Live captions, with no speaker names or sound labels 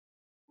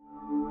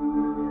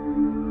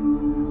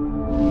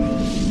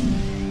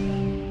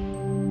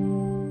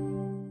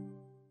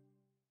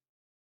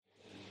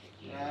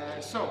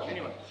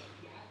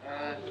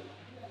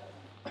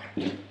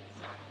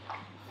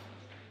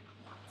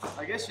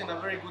this in a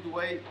very good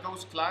way.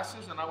 Those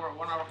classes and our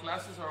 1-hour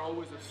classes are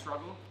always a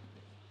struggle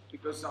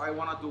because I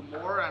want to do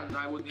more and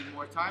I would need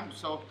more time.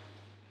 So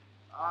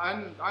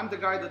I'm the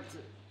guy that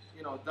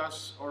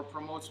does or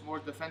promotes more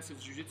defensive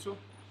jiu-jitsu.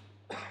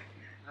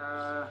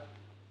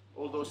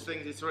 All those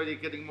things, it's already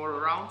getting more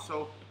around.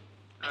 So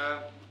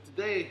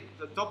today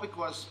the topic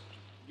was,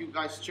 you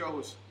guys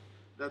chose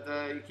that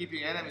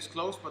keeping enemies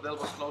close but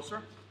elbows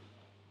closer.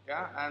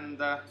 Yeah, and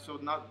so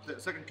now the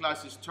second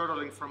class is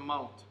turtling from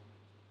mount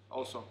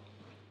also.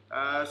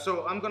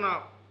 So I'm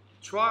gonna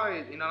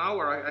try in an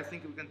hour. I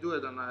think we can do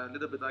it, and a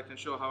little bit I can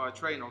show how I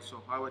train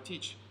also, how I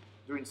teach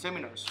during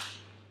seminars.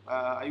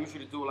 I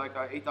usually do like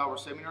 8-hour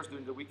seminars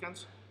during the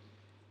weekends,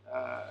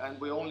 and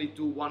we only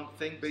do one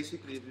thing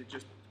basically. It's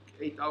just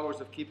 8 hours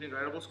of keeping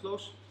our elbows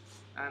close,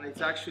 and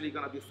it's actually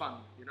gonna be fun.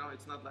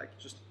 It's not like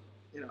just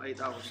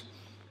 8 hours.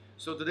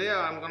 So today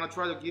I'm gonna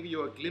try to give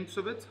you a glimpse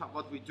of it,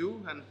 what we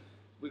do, and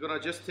we're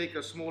gonna just take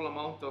a small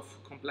amount of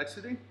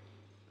complexity,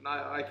 and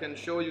I can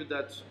show you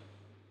that.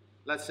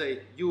 Let's say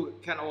you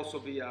can also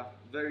be a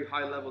very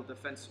high level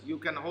defense. You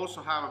can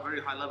also have a very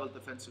high level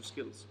defensive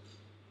skills.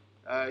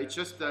 It's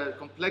just the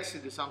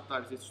complexity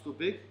sometimes it's too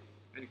big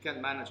and you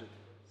can't manage it.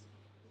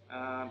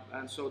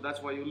 And so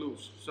that's why you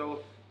lose.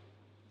 So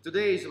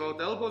today is about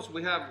elbows.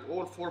 We have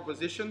all 4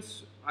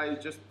 positions. I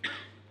just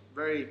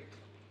very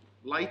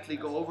lightly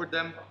go over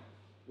them.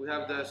 We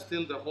have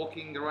still the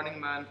hawking, the running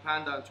man,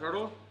 panda, and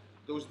turtle.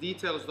 Those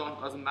details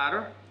doesn't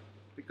matter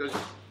because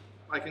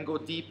I can go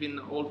deep in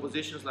all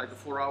positions like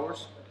 4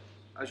 hours.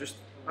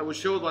 I will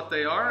show what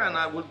they are and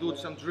I will do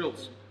some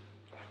drills.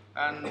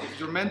 And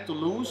you're meant to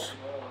lose,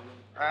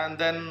 and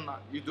then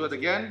you do it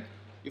again,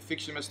 you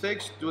fix your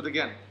mistakes, do it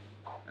again.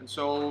 And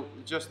so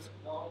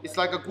it's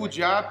like a good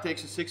job,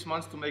 takes 6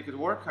 months to make it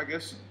work, I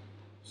guess.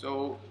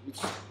 So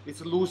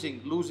it's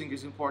losing. Losing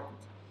is important.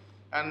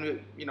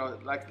 And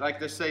like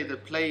they say, the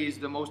play is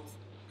the most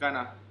kind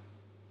of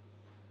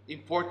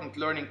important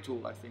learning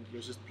tool, I think.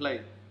 You just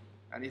play.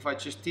 And if I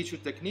just teach you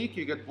technique,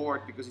 you get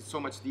bored because it's so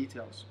much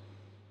details.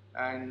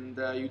 And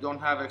you don't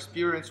have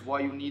experience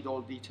why you need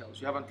all details.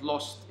 You haven't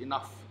lost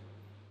enough.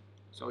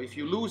 So if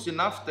you lose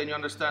enough, then you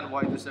understand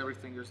why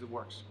everything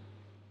works.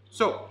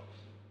 So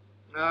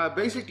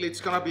basically it's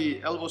gonna be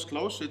elbows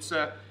close. It's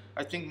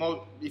I think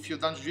if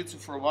you've done jiu-jitsu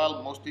for a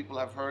while, most people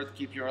have heard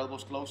keep your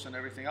elbows close and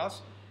everything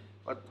else.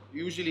 But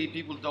usually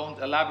people don't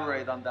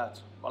elaborate on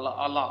that a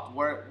lot.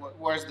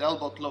 Where's the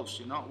elbow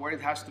close, where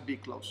it has to be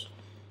close.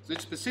 So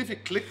it's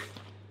specific click,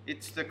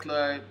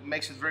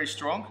 makes it very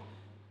strong.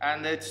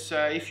 And it's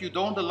if you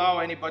don't allow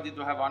anybody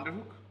to have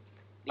underhook,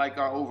 like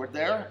over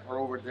there or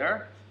over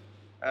there,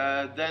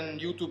 then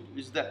YouTube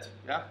is dead,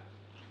 yeah?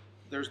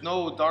 There's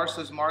no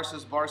Darces,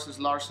 Marces, Barces,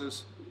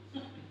 Larses,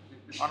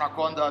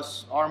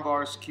 Anacondas,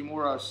 armbars,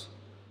 Kimuras,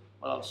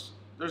 what else?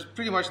 There's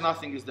pretty much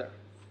nothing is there.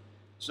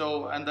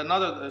 So, and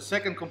the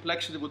second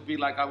complexity would be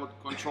like I would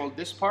control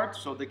this part,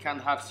 so they can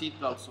have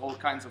seatbelts, all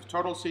kinds of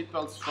turtle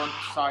seatbelts, front,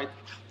 side.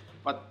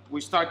 But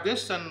we start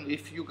this, and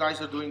if you guys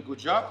are doing a good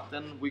job,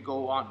 then we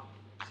go on.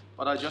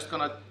 But I'm just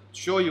gonna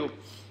show you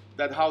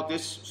that how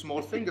this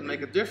small thing can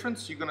make a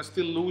difference. You're gonna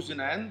still lose in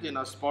the end in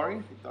a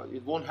sparring.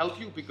 It won't help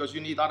you because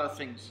you need other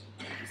things.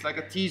 It's like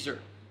a teaser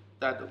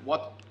that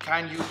what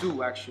can you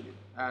do actually.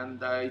 And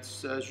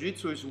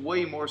jiu-jitsu is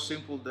way more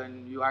simple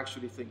than you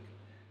actually think.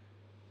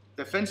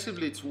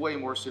 Defensively, it's way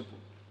more simple.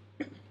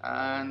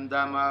 And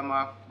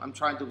I'm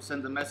trying to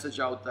send a message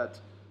out that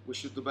we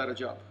should do a better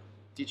job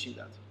teaching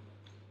that.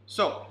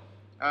 So,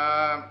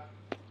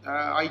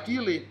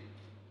 ideally,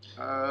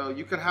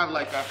 you can have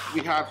like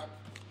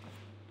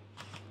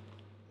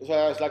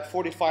it's like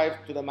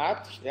 45 to the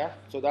mat, yeah?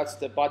 So that's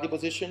the body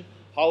position.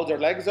 How their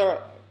legs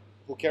are,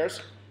 who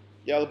cares?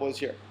 The elbow is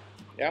here,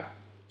 yeah?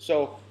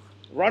 So,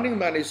 running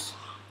man is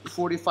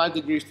 45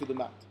 degrees to the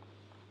mat.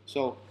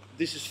 So,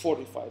 this is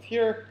 45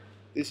 here,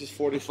 this is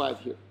 45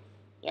 here,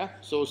 yeah?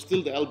 So,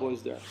 still the elbow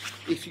is there.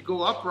 If you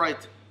go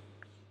upright,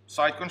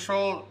 side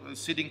control,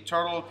 sitting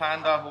turtle,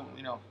 panda,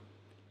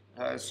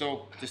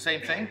 so the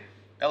same thing,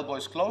 elbow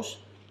is close,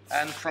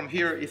 and from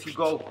here, if you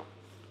go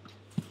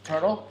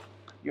turtle,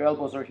 your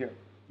elbows are here.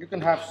 You can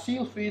have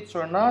seal feet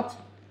or not.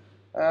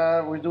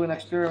 We're doing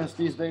experiments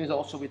these days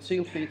also with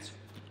seal feet,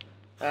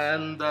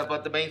 and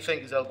but the main thing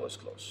is elbow is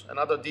close, and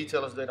other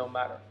details, they don't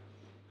matter.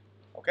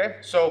 Okay,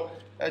 so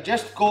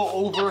just go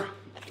over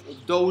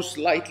those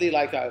lightly,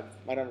 like I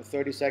don't know,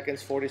 30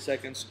 seconds, 40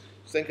 seconds.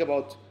 Think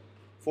about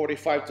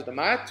 45 to the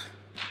mat.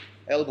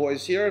 Elbow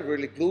is here,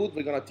 really glued.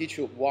 We're gonna teach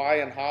you why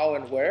and how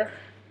and where.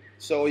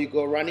 So you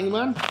go running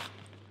man.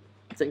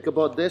 Think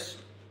about this.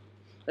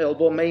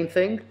 Elbow, main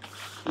thing.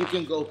 You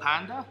can go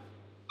panda.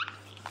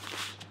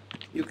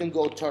 You can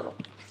go turtle.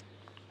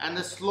 And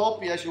as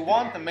slopey as you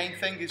want, the main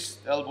thing is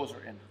the elbows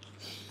are in.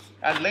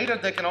 And later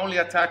they can only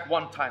attack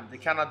one time. They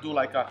cannot do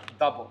like a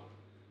double.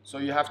 So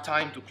you have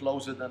time to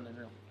close it and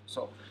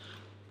so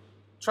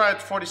try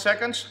it 40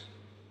 seconds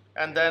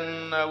and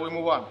then we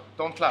move on.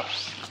 Don't clap.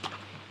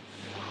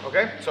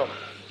 Okay, so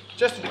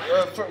just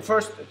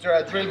first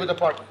drill with the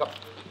partner. Come.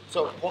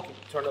 So walking,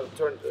 turn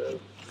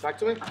back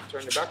to me,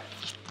 turn your back.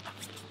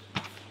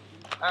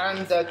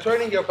 And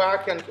turning your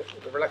back and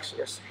relax,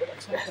 yes,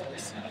 relax,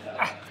 yes.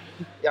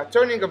 Yeah,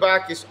 turning your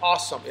back is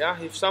awesome,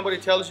 yeah? If somebody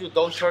tells you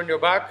don't turn your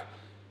back,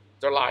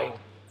 they're lying.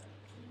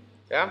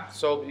 Yeah,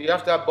 so you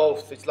have to have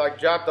both. It's like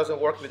jab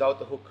doesn't work without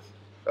the hook.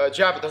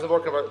 Jab doesn't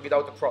work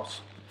without the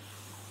cross.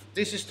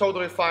 This is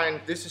totally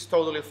fine, this is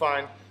totally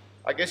fine.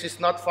 I guess it's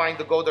not fine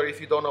to go there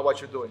if you don't know what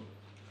you're doing.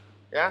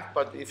 Yeah,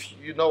 but if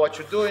you know what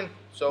you're doing,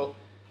 so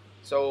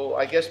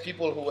I guess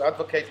people who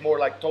advocate more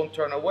like don't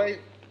turn away,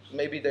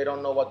 maybe they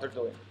don't know what they're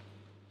doing.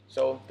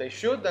 So they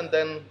should, and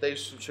then they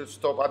should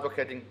stop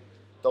advocating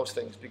those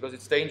things because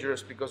it's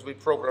dangerous because we're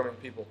programming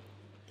people.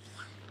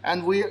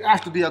 And we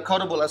have to be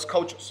accountable as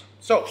coaches.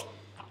 So,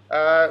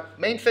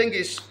 main thing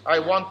is I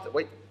want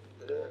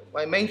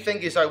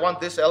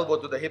this elbow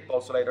to the hip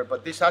also later,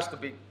 but this has to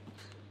be,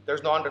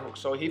 there's no underhook.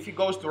 So if he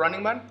goes to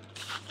running man,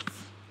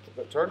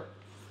 turn.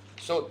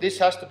 So this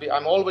has to be,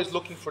 I'm always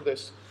looking for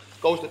this.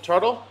 Goes the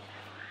turtle.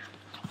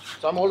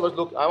 So I'm always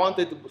looking, I want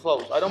it to be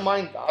close. I don't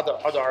mind the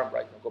other arm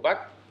right now. Go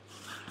back,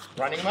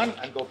 running man,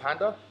 and go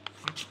panda.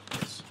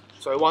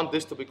 So I want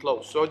this to be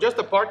close. So just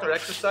a partner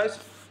exercise.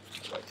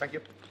 Right, thank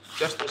you.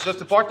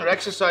 Just a partner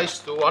exercise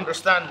to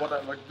understand what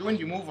I'm doing.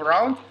 You move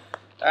around,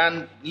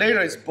 and later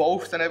it's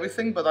both and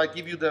everything, but I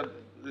give you the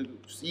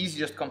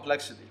easiest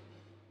complexity.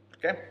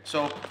 Okay?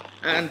 So,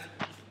 and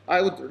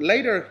I would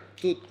later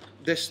do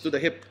this to the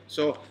hip.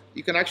 So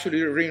you can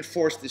actually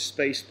reinforce this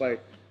space by,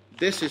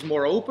 this is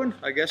more open.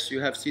 I guess you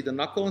have see the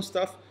knuckle and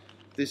stuff.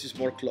 This is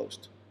more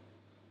closed.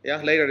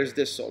 Yeah, later is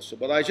this also.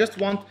 But I just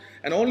want,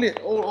 and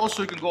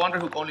also you can go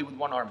underhook only with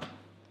one arm.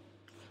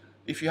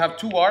 If you have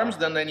two arms,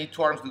 then they need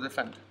two arms to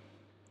defend.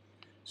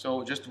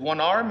 So just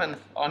one arm and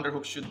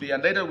underhook should be,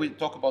 and later we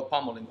talk about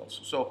pummeling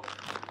also. So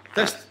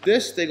test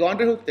this, they go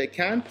underhook, they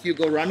can't. You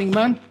go running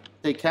man,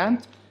 they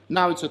can't.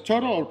 Now it's a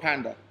turtle or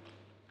panda.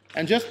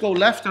 And just go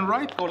left and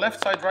right, go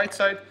left side, right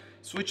side,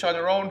 switch on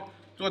your own.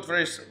 Do it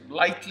very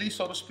lightly,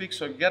 so to speak,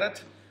 so you get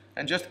it.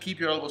 And just keep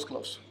your elbows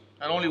close.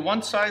 And only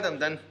one side and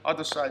then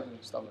other side and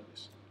stuff like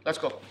this. Let's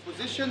go.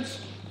 Positions,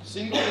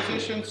 single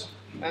positions,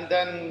 and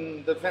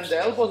then defend the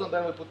elbows, and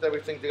then we put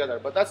everything together.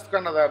 But that's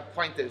kind of the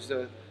point is,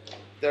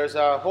 there's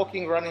a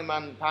hawking, running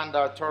man,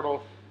 panda,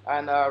 turtle,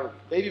 and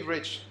baby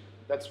bridge.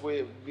 That's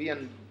we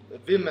and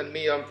Wim and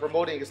me are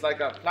promoting. It's like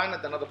a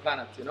planet, another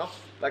planet, you know?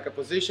 Like a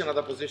position,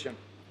 another position.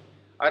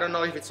 I don't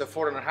know if it's a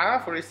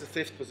 4.5 or it's the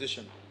 5th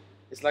position.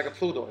 It's like a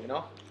Pluto, you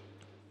know?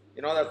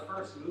 You know that?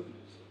 First movement.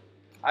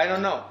 I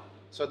don't know.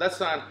 So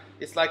that's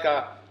it's like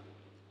a,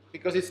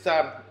 because it's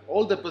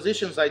all the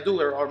positions I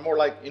do are more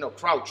like, you know,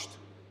 crouched.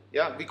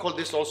 Yeah, we call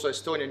this also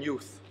Estonian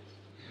youth.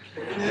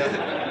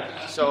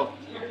 Yeah. So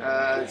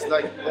it's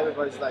like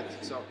everybody's like,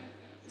 so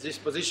this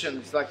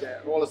position is like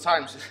all the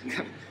time.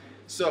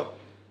 So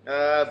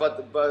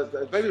but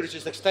baby bridge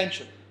is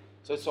extension,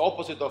 so it's the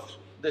opposite of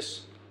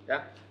this.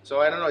 Yeah,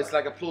 so I don't know, it's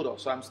like a Pluto,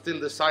 so I'm still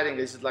deciding,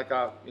 is it like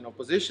a, you know,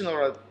 position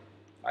or a,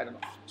 I don't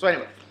know. So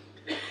anyway,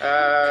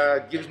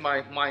 gives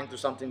my mind to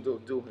something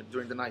to do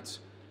during the nights.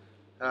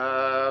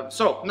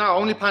 So now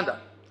only panda.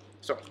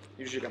 So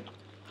usually you can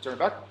turn it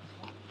back.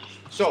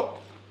 So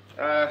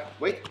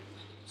wait.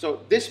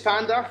 So this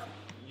panda,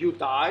 you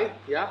die,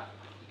 yeah?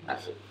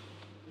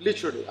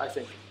 Literally, I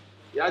think.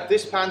 Yeah,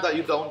 this panda,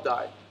 you don't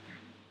die.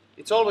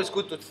 It's always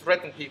good to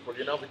threaten people,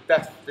 you know, with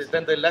death.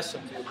 Then they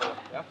listen to you more,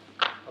 yeah?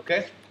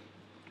 Okay?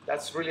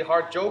 That's really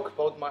hard joke,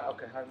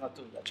 okay, I'm not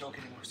doing that joke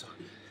anymore, so.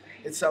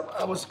 It's,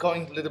 I was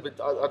going a little bit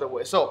other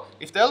way. So,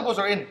 if the elbows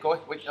are in, go,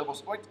 wait,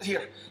 elbows, wait,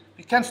 here.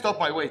 You can't stop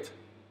my weight,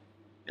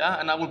 yeah?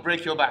 And I will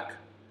break your back.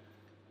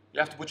 You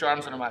have to put your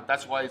arms on the mat.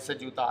 That's why it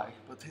said you die,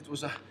 but it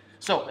was a...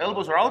 So,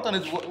 elbows are out and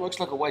it works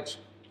like a wedge.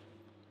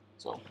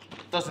 So,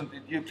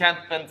 you can't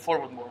bend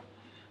forward more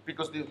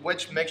because the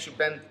wedge makes you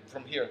bend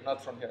from here,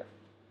 not from here.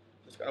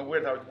 It's kind of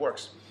weird how it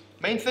works.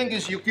 Main thing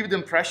is you give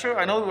them pressure.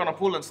 I know we're gonna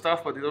pull and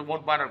stuff, but it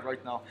won't matter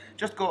right now.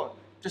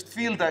 Just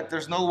feel that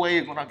there's no way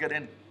you're gonna get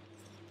in.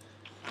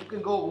 You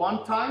can go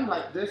one time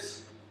like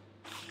this.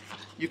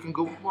 You can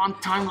go one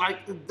time like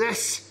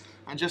this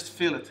and just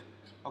feel it,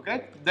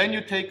 okay? Then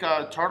you take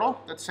a turtle,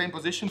 that same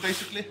position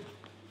basically.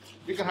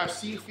 You can have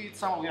seal feet.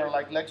 Some of your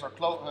legs are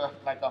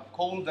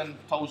cold and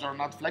toes are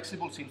not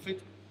flexible. Seal feet.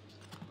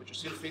 Put your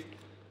seal feet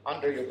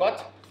under your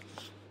butt.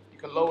 You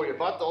can lower your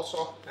butt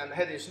also, and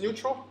head is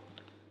neutral.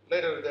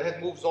 Later the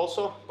head moves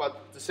also,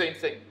 but the same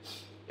thing.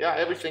 Yeah,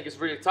 everything is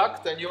really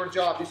tucked, and your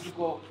job is to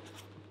go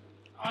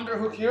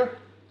underhook here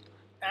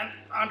and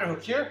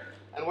underhook here,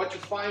 and what you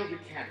find you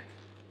can't.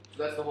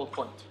 So that's the whole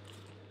point.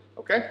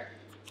 Okay?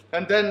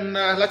 And then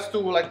let's do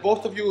like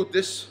both of you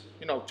this,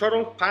 you know,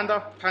 turtle,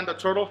 panda, panda,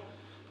 turtle.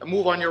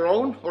 Move on your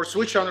own or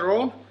switch on your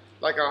own.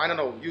 Like, I don't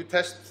know, you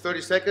test 30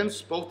 seconds,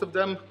 both of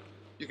them,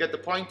 you get the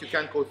point, you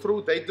can't go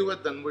through, they do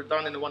it, then we're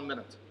done in 1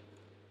 minute.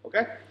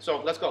 Okay?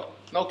 So let's go.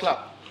 No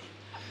clap.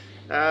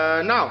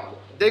 Now,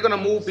 they're gonna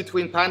move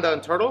between panda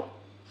and turtle,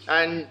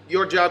 and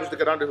your job is to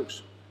get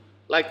underhooks.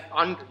 Like,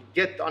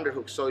 get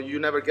underhooks, so you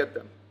never get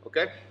them.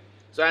 Okay?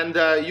 So,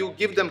 and you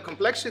give them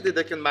complexity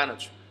they can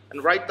manage.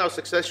 And right now,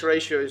 success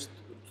ratio is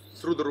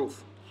through the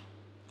roof.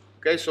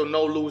 Okay, so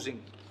no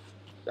losing.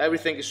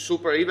 Everything is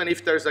super, even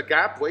if there's a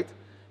gap, wait,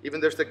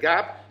 even there's the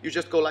gap, you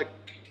just go like,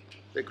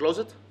 they close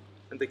it,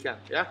 and they can't,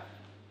 yeah?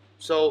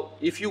 So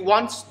if you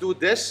once do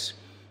this,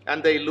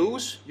 and they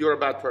lose, you're a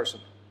bad person,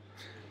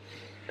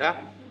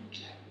 yeah?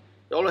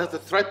 You always have to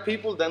threat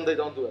people, then they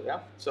don't do it, yeah?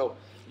 So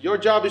your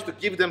job is to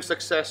give them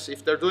success.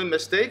 If they're doing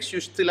mistakes, you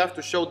still have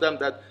to show them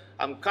that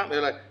I'm coming,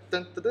 like,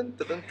 dun, dun, dun,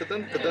 dun, dun,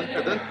 dun, dun,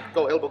 dun, dun,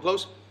 go elbow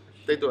close,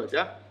 they do it,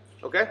 yeah?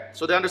 Okay,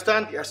 so they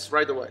understand, yes,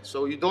 right away.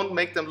 So you don't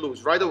make them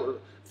lose, right away.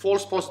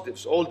 False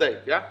positives all day,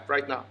 yeah,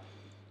 right now.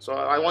 So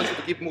I want you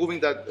to keep moving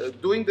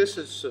that. Doing this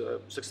is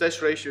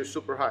success ratio is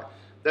super high.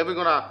 Then we're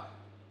gonna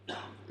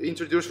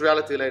introduce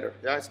reality later,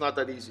 yeah, it's not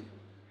that easy.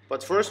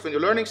 But first, when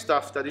you're learning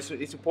stuff,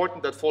 it's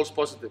important that false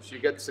positives, you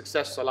get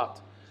success a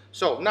lot.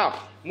 So now,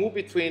 move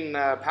between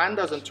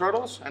pandas and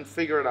turtles and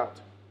figure it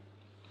out.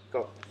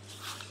 Go.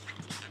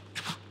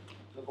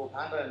 So go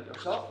panda and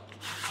yourself.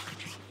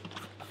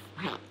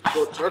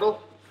 Go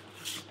turtle.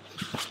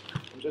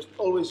 And just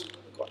always,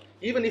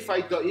 even if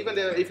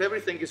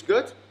everything is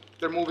good,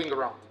 they're moving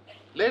around.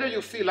 Later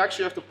you feel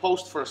actually you have to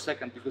post for a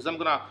second because I'm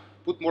gonna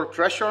put more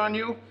pressure on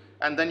you,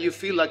 and then you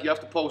feel like you have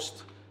to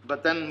post.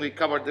 But then we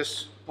cover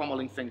this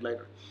pummeling thing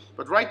later.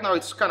 But right now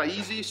it's kind of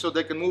easy, so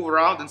they can move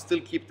around and still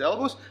keep the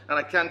elbows, and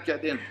I can't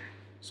get in.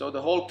 So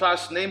the whole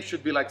class name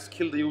should be like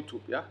kill the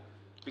YouTube, yeah?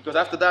 Because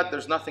after that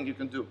there's nothing you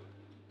can do.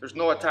 There's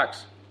no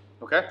attacks,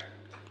 okay?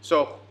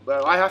 So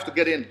I have to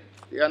get in.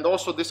 And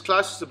also this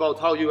class is about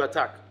how you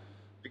attack,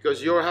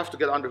 because you have to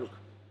get underhook.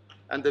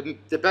 And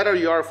the better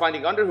you are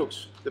finding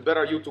underhooks, the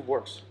better YouTube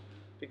works,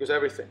 because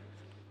everything.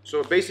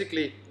 So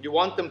basically, you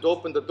want them to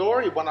open the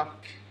door, you want to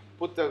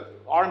put the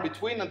arm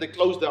between, and they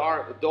close the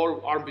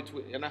arm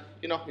between,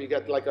 you know, you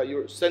get like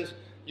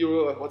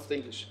what's the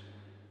English?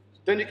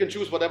 Then you can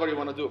choose whatever you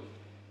want to do.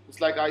 It's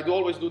like I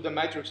always do the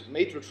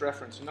Matrix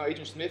reference, you know,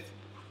 Agent Smith,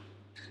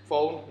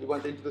 phone, he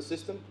went into the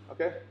system,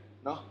 okay?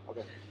 No?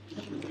 Okay.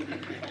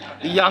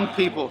 The young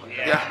people,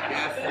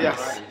 yeah.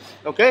 Yes.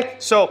 Okay,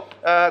 so,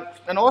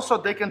 and also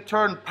they can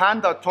turn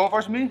panda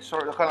towards me, so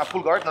kind of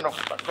pull guard, no,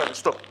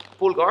 stop,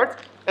 pull guard,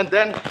 and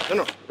then,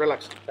 no,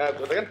 relax,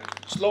 again,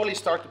 slowly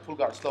start to pull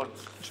guard, slowly,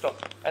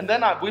 stop. And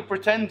then we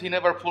pretend he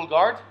never pull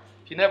guard,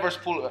 he never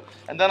pull,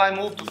 and then I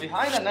move to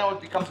behind, and now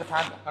it becomes a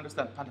panda,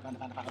 understand, panda.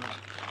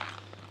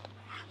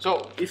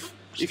 So,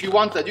 if you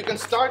want that, you can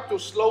start to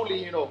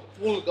slowly, you know,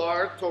 pull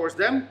guard towards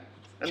them,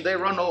 and they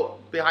run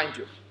behind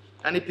you,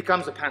 and it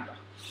becomes a panda.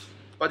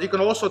 But you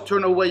can also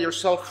turn away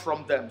yourself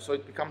from them, so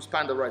it becomes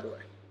panda right away.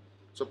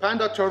 So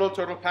panda, turtle,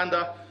 turtle,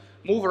 panda,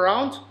 move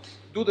around,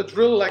 do the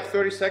drill like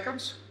 30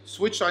 seconds,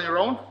 switch on your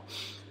own,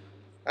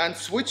 and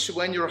switch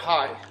when you're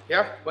high,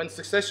 yeah? When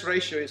success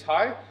ratio is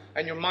high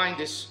and your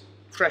mind is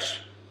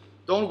fresh.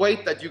 Don't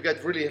wait that you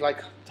get really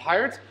like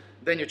tired,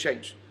 then you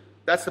change.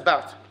 That's the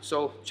bat.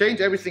 So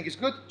change, everything is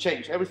good,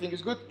 change. Everything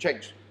is good,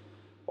 change.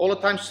 All the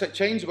time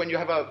change when you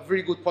have a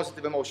very good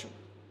positive emotion.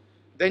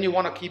 Then you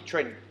want to keep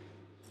training.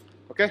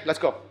 Okay, let's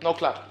go. No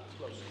clap.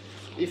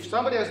 If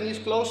somebody has knees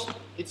closed,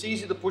 it's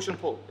easy to push and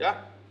pull, yeah?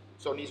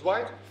 So knees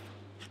wide,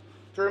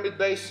 pyramid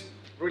base,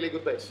 really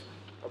good base.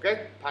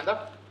 Okay,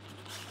 panda.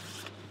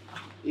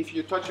 If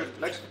you touch your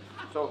legs,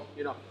 so,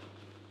 you know,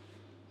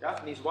 yeah,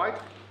 knees wide,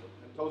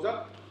 and toes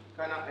up,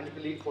 kind of, and you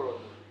can lean forward.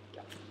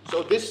 Yeah.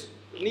 So this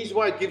knees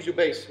wide gives you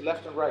base,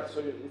 left and right,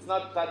 so it's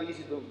not that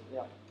easy to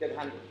get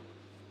handled.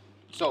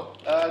 So,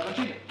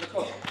 continue, let's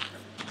go.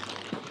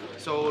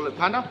 So,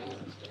 panda.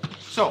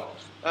 So,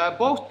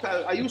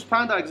 I use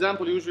panda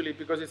example usually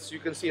because you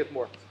can see it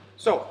more.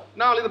 So,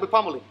 now a little bit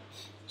pummeling.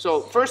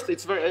 So, first,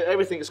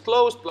 everything is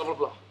closed, blah, blah,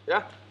 blah,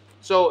 yeah?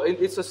 So,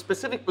 it's a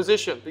specific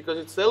position because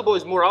its elbow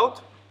is more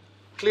out.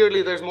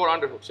 Clearly, there's more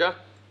underhooks, yeah?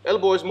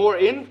 Elbow is more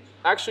in.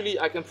 Actually,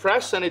 I can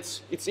press and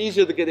it's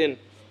easier to get in.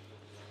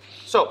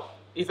 So,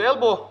 if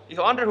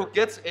underhook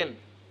gets in,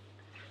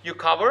 you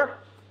cover,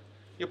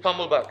 you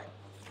pummel back.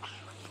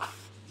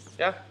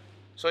 Yeah?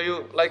 So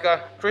you, like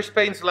Chris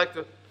Payne's like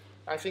to,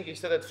 I think he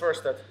said at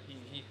first that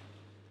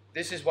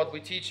this is what we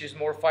teach is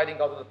more fighting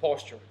out of the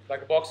posture,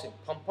 like boxing.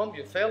 Pump,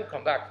 you fail,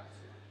 come back.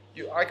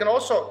 I could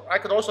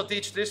also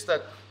teach this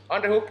that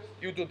underhook,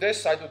 you do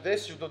this, I do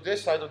this, you do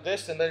this, I do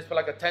this, and then it's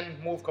like a 10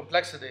 move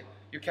complexity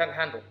you can't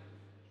handle.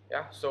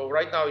 Yeah. So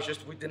right now it's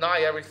just we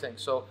deny everything.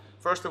 So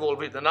first of all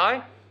we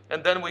deny,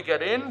 and then we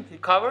get in, he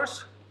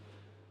covers,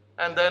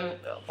 and then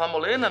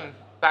pummel in and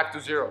back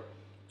to zero.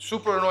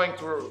 Super annoying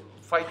to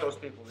fight those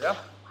people. Yeah.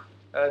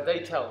 They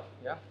tell.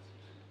 Yeah.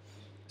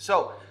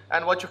 So,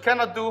 and what you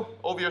cannot do,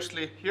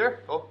 obviously, here,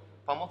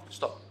 pummel,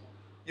 stop.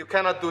 You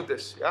cannot do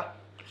this, yeah?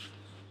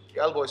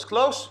 The elbow is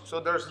close,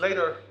 so there's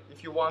later,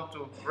 if you want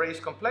to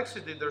raise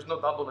complexity, there's no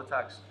double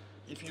attacks.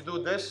 If you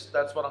do this,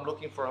 that's what I'm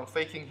looking for. I'm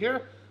faking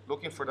here,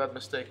 looking for that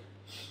mistake.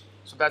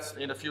 So that's,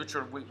 in the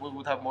future, we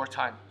would have more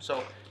time.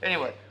 So,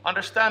 anyway,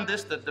 understand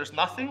this, that there's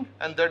nothing,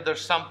 and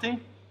there's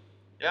something,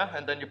 yeah?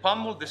 And then you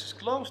pummel, this is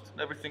closed,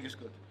 everything is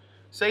good.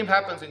 Same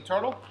happens in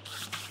turtle.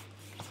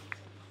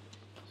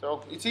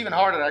 So it's even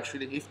harder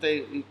actually. If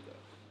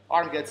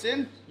arm gets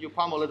in, you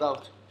pummel it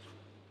out.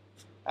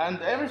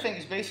 And everything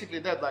is basically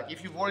that. Like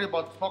if you worry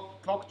about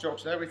clock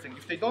jokes and everything,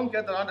 if they don't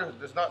get the underhook,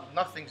 there's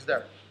nothing's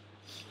there.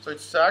 So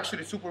it's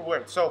actually super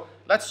weird. So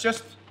let's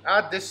just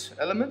add this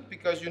element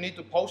because you need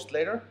to post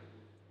later.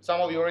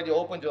 Some of you already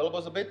opened your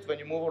elbows a bit when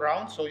you move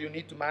around, so you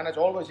need to manage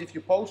always. If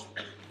you post,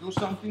 do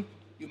something,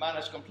 you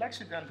manage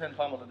complexity and then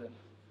pummel it in.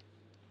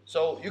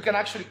 So you can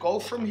actually go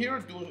from here,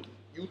 do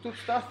YouTube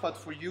stuff, but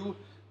for you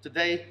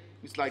today,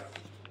 it's like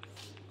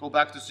go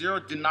back to zero,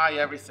 deny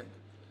everything.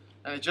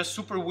 And it's just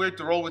super weird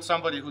to roll with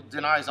somebody who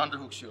denies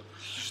underhooks you. You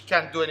just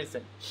can't do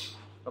anything.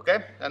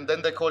 Okay? And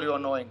then they call you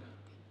annoying.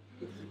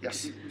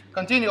 Yes.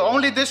 Continue.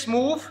 Only this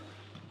move.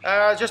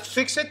 Just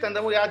fix it and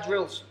then we add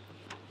drills.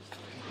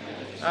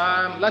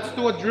 Let's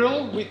do a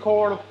drill we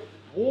call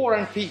War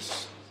and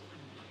Peace.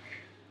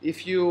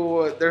 If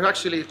you, there's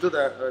actually, let's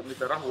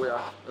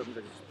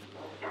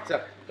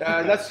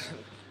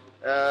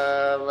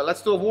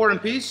do a War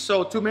and Peace.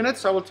 So 2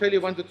 minutes, I will tell you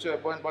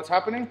what's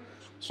happening.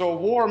 So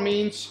war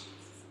means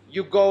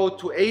you go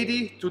to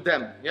 80 to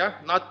them, yeah?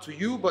 Not to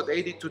you, but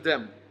 80 to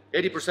them.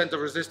 80% of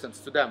resistance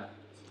to them.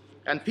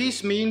 And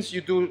peace means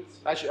you do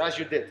as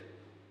you did.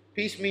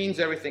 Peace means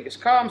everything is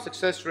calm,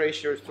 success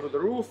ratio is through the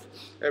roof,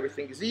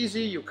 everything is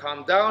easy, you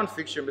calm down,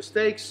 fix your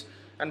mistakes.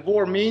 And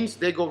war means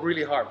they go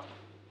really hard.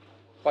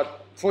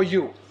 But for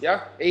you,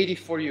 yeah? 80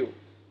 for you.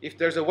 If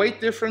there's a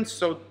weight difference,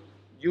 so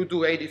you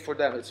do 80 for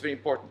them, it's very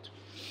important.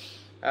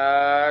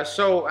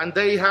 And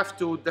they have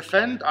to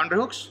defend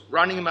underhooks,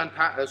 running man,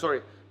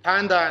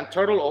 panda and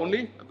turtle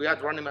only. We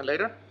add running man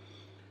later.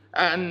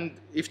 And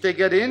if they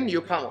get in,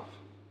 you pummel.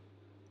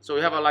 So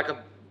we have like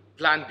a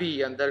plan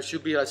B, and there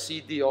should be a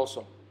CD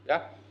also.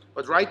 Yeah.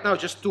 But right now,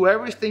 just do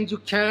everything you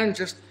can.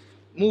 Just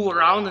move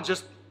around and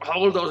just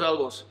hold those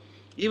elbows,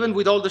 even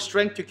with all the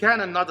strength you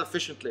can and not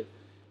efficiently.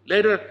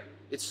 Later,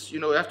 it's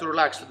you have to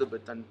relax a little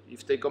bit. And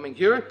if they're coming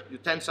here, you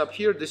tense up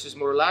here. This is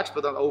more relaxed,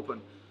 but then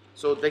open.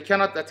 So they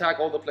cannot attack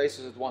all the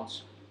places at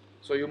once.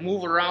 So you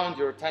move around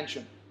your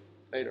attention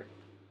later.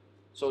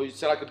 So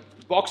it's like a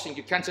boxing,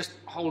 you can't just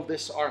hold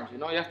this arm, you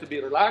have to be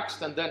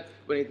relaxed, and then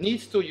when it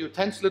needs to, you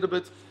tense a little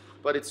bit,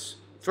 but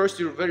first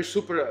you're very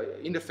super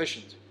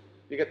inefficient.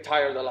 You get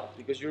tired a lot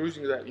because you're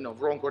using the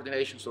wrong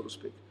coordination, so to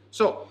speak.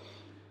 So,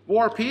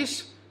 war,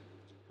 peace,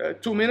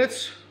 2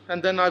 minutes,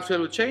 and then I'll tell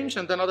you change,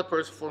 and then other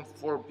person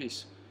for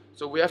peace.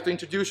 So we have to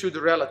introduce you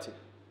to reality.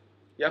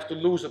 You have to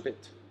lose a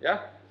bit,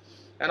 yeah?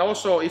 And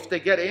also, if they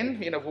get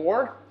in a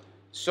war,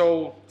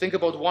 so think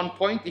about 1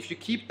 point. If you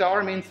keep the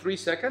arm in 3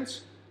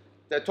 seconds,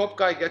 the top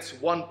guy gets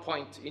 1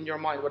 point in your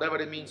mind, whatever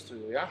it means to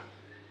you, yeah?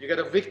 You get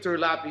a victory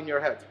lap in your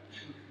head.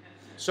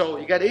 So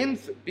you get in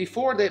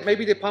before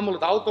maybe they pummel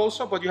it out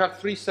also, but you have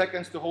 3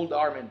 seconds to hold the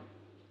arm in.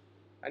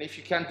 And if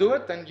you can't do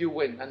it, then you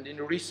win, and then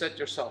you reset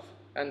yourself.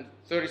 And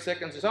 30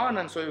 seconds is on,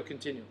 and so you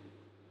continue.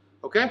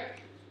 Okay?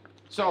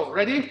 So,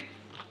 ready?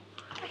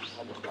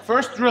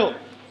 First drill.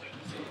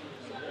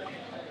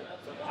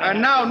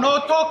 And now, no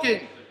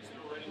talking.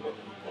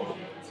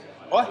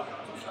 What?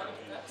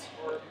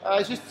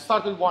 I just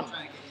started one.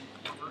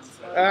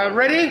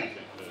 Ready?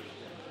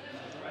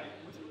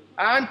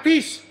 And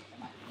peace.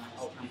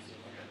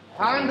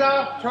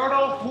 Panda,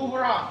 turtle, move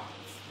around.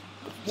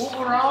 Move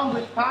around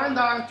with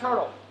panda and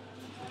turtle.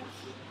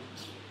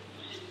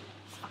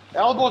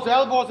 Elbows,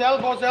 elbows,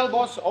 elbows,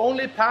 elbows.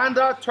 Only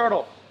panda,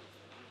 turtle.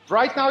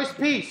 Right now is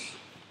peace.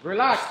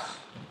 Relax.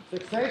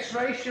 Success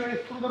ratio is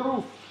through the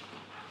roof.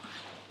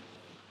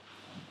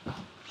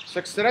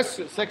 Success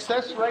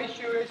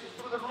ratio is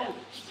through the roof.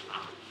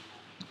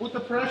 Put the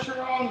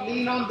pressure on,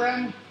 lean on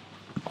them.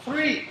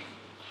 3,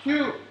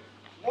 2,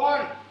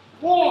 1,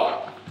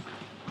 4.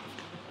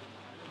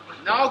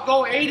 Now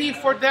go 80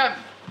 for them.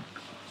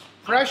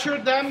 Pressure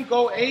them,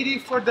 go 80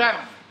 for them.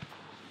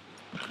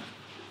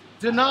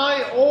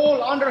 Deny all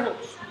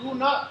underhooks. Do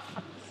not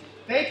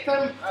take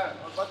them,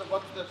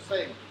 what's the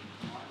saying?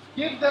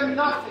 Give them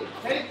nothing,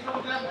 take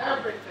from them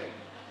everything.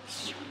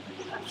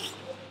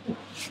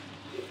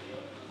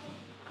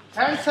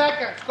 10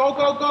 seconds, go,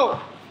 go, go.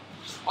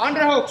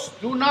 Underhooks,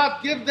 do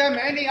not give them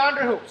any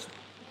underhooks.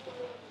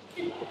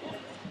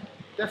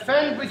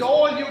 Defend with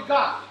all you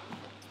got.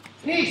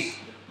 Peace.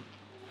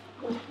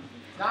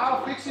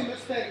 Now fixing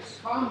mistakes,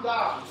 calm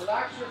down,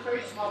 relax your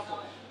face muscles.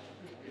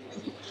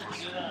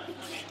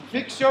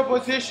 Fix your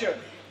position.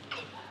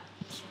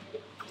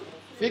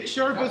 Fix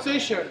your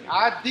position,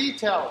 add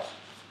details.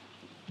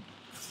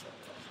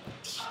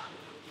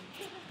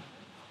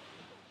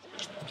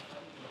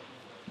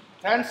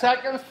 Ten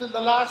seconds till the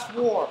last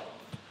war.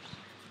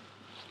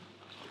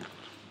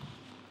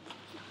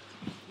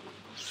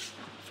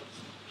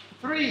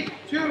 3,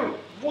 2,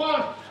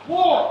 1,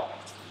 war!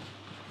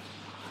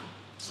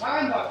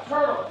 Panda,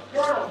 turtle,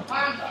 turtle,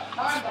 panda,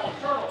 panda,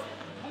 turtle.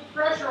 Put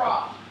pressure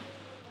on.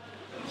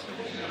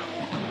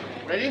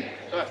 Ready?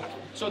 Good.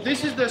 So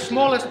this is the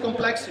smallest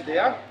complexity,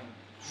 yeah?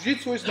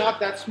 Jiu-Jitsu is not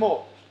that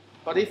small.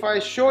 But if I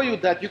show you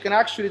that you can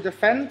actually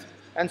defend,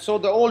 and so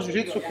the whole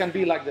Jiu-Jitsu can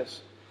be like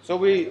this. So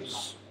we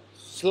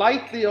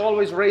slightly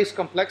always raise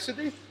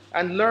complexity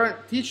and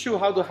teach you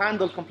how to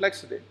handle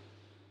complexity.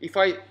 If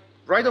I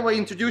right away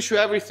introduce you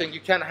everything,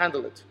 you can't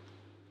handle it.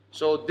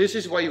 So this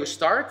is where you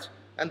start,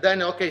 and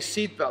then, okay,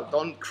 seatbelt,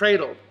 on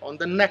cradle, on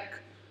the neck.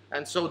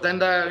 And so then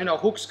the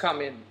hooks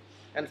come in.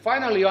 And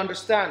finally you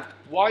understand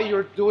why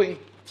you're doing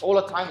all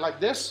the time like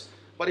this,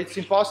 but it's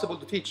impossible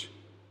to teach.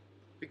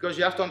 Because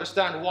you have to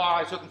understand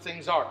why certain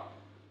things are.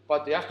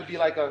 But you have to be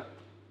like a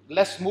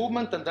less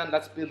movement, and then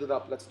let's build it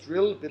up. Let's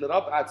drill, build it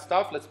up, add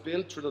stuff, let's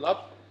build, drill it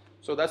up.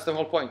 So that's the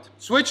whole point.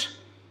 Switch.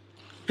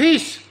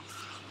 Peace.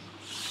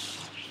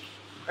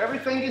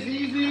 Everything is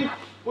easy.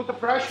 Put the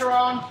pressure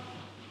on.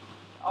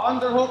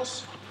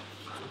 Underhooks.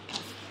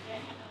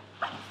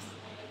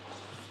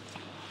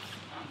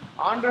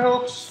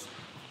 Underhooks.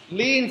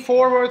 Lean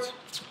forward.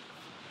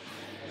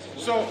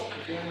 So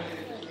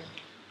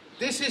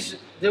this is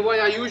the way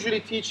I usually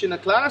teach in a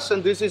class,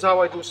 and this is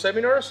how I do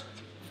seminars.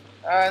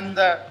 And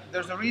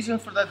there's a reason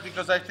for that,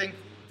 because I think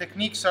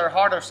techniques are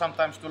harder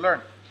sometimes to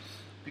learn.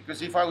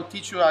 Because if I would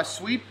teach you a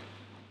sweep,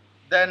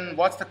 then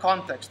what's the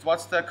context?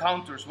 What's the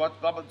counters?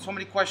 So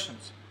many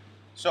questions.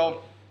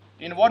 So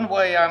in one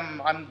way,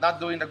 I'm not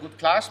doing a good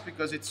class,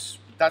 because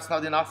that's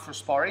not enough for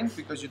sparring,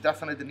 because you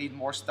definitely need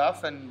more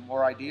stuff and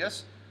more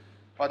ideas.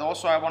 But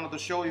also I wanted to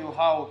show you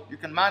how you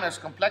can manage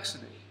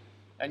complexity.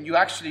 And you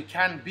actually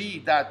can be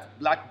that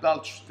black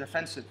belt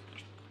defensive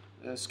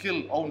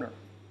skill owner.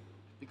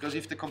 Because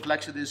if the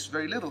complexity is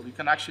very little, you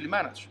can actually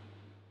manage.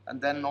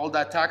 And then all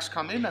the attacks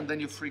come in, and then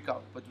you freak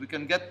out. But we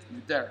can get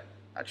you there.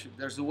 Actually,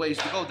 there's the ways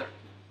to go there.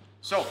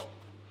 So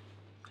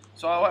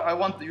I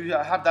want you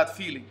to have that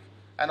feeling.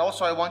 And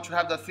also I want you to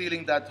have that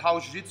feeling that how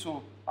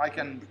Jiu-Jitsu I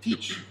can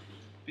teach.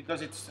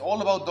 Because it's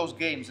all about those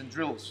games and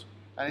drills.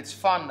 And it's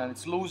fun, and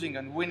it's losing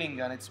and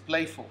winning, and it's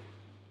playful.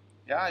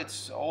 Yeah,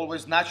 it's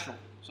always natural,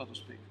 so to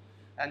speak.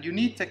 And you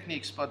need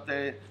techniques, but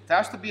there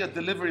has to be a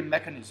delivery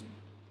mechanism.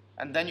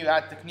 And then you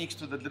add techniques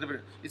to the delivery.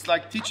 It's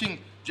like teaching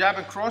jab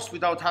and cross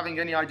without having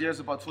any ideas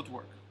about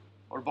footwork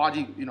or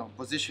body,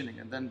 positioning,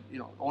 and then,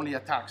 only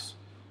attacks.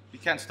 You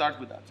can't start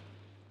with that.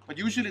 But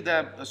usually,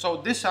 so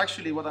this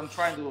actually, what I'm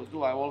trying to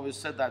do, I always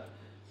said that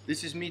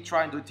this is me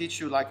trying to teach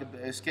you like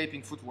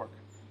escaping footwork.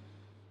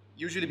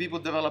 Usually people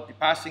develop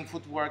passing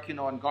footwork,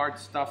 and guard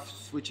stuff,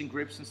 switching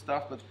grips and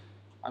stuff, but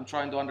I'm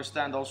trying to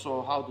understand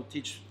also how to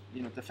teach,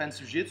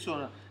 defensive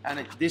jiu-jitsu,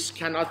 and this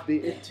cannot be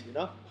it,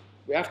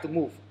 We have to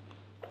move.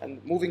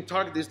 And moving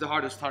target is the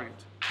hardest target.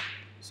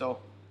 So,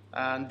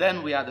 and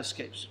then we add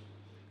escapes.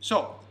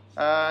 So,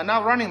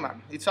 now running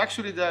man. It's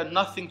actually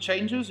nothing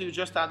changes. You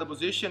just add a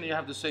position, you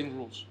have the same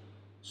rules.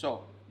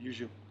 So,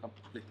 usual,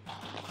 complete.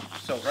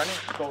 So,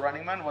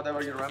 running man,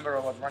 whatever you remember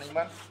about running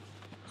man.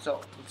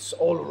 So, it's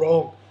all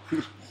wrong.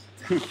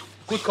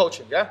 Good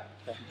coaching, yeah?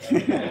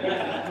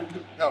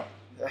 No,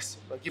 yes,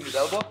 but give me the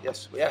elbow.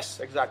 Yes,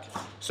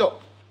 exactly.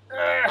 So,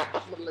 a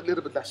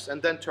little bit less,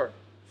 and then turn.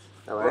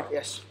 All right.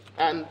 Yes,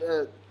 and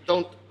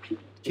don't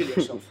kill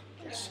yourself.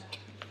 Yes.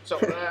 So,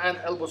 and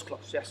elbows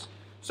close. Yes.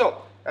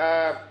 So,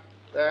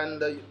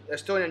 and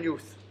Estonian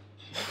youth.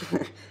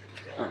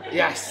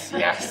 Yes.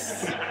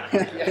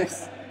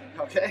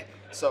 Okay.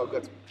 So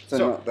good. So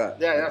not that.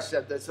 Yeah.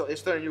 So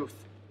Estonian youth.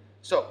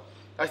 So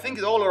I think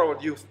it's all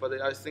around youth, but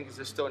I think it's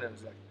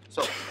Estonians.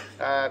 So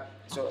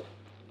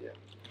yeah.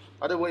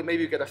 Other way,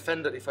 maybe you get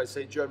offended if I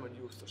say German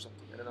youth or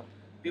something. I don't know.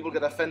 People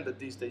get offended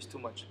these days too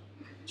much.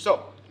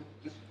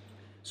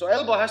 So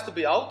elbow has to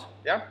be out,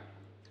 yeah?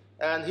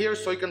 And here,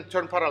 so you can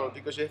turn parallel,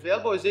 because if the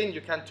elbow is in,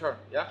 you can't turn,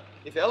 yeah?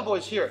 If the elbow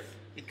is here,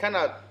 it kind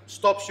of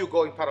stops you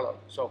going parallel.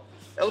 So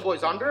elbow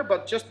is under,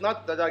 but just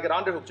not that I get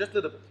underhook, just a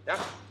little bit, yeah?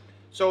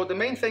 So the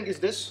main thing is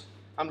this.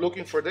 I'm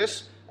looking for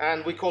this,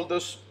 and we call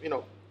this,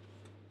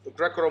 the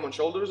Greco-Roman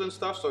shoulders and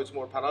stuff, so it's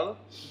more parallel.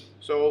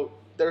 So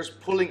there's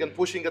pulling and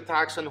pushing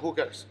attacks and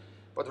hookers.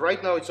 But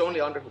right now, it's only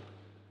underhook.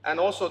 And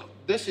also,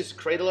 this is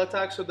cradle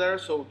attacks are there,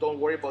 so don't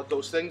worry about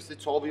those things.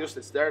 It's obvious,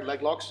 it's there,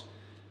 leg locks.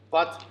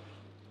 But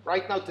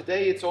right now,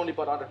 today, it's only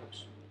about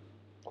underhooks.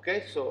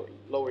 Okay, so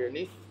lower your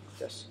knee.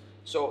 Yes.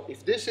 So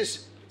if this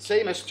is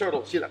same as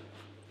turtle, see that?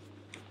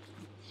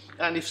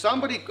 And if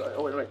somebody,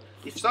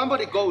 if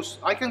somebody goes,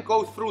 I can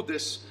go through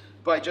this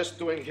by just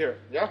doing here,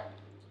 yeah?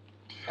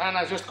 And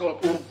I just go,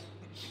 boom.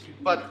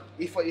 But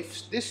if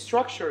this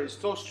structure is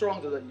so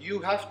strong that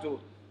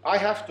I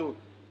have to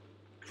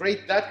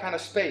create that kind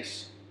of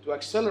space to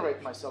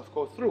accelerate myself,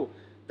 go through,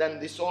 then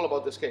this is all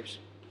about the escapes.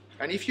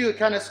 And if you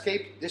can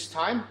escape this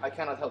time, I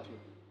cannot help you.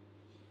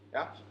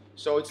 Yeah?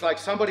 So it's like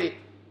somebody,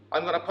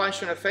 I'm gonna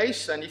punch you in the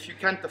face, and if you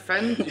can't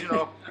defend,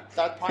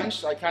 that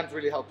punch, I can't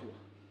really help you.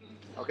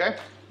 Okay?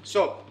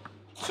 So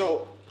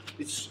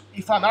it's,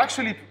 if I'm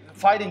actually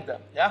fighting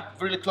them, yeah,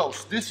 really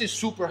close, this is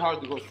super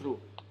hard to go through.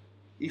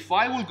 If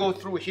I will go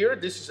through here,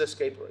 this is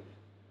escape already.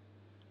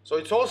 So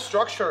it's all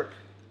structure,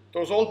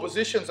 those all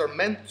positions are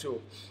meant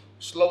to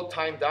slow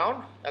time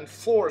down and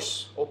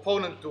force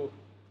opponent to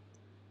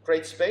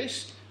create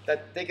space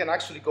that they can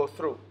actually go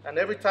through. And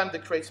every time they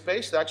create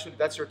space,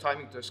 that's your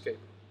timing to escape.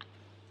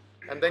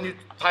 And then you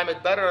time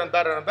it better and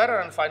better and better,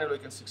 and finally you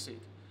can succeed.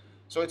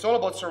 So it's all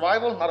about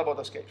survival, not about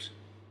escapes.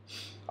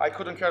 I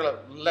couldn't care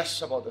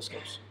less about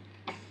escapes.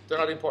 They're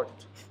not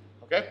important.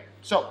 Okay?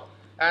 So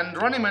And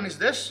running man is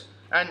this,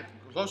 and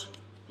close,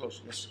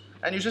 yes.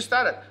 And you just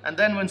start it. And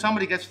then when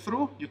somebody gets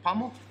through, you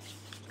pummel.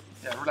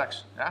 Yeah,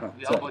 relax. Yeah,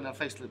 the elbow in the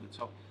face a little bit.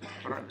 So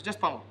just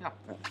pummel. Yeah.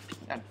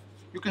 And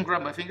you can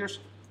grab my fingers.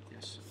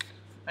 Yes.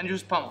 And you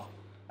just pummel.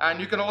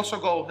 And you can also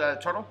go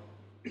turtle.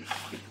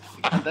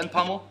 And then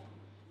pummel.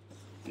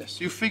 Yes,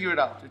 you figure it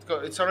out.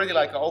 It's already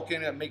like,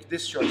 okay, make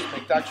this choice,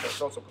 make that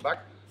choice. Also go back,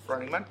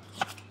 running man.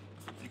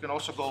 You can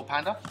also go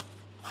panda.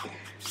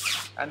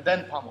 And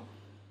then pummel.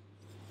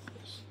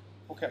 Yes.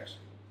 Who cares?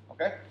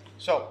 Okay?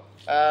 So,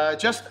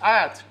 just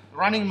add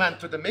running man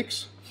to the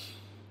mix.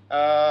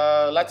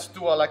 Let's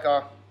do like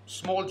a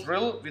small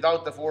drill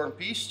without the War and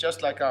Peace,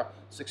 just like a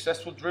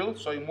successful drill.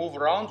 So you move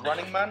around,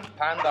 running man,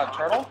 panda,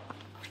 turtle.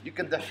 You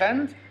can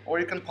defend or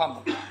you can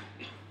pummel.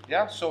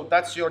 Yeah, so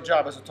that's your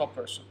job as a top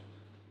person.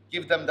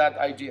 Give them that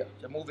idea,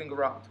 they're moving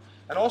around.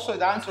 And also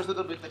it answers a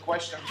little bit the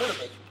question,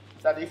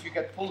 that if you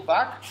get pulled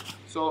back,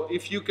 so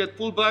if you get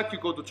pulled back, you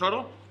go to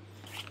turtle.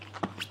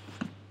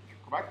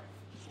 Go back.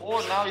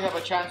 Or now you have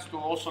a chance to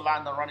also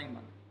land a running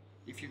man.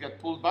 If you get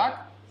pulled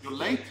back, you're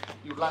late,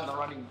 you land a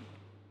running man.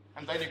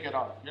 And then you get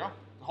out, yeah?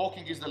 The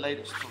hawking is the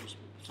latest, so to speak.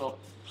 So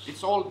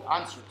it's all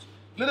answered.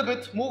 A little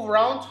bit, move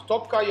around.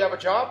 Top guy, you have a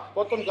job.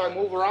 Bottom guy,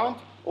 move around.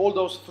 All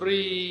those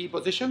 3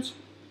 positions.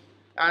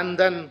 And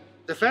then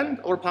defend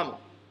or pummel.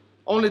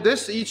 Only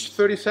this, each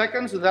 30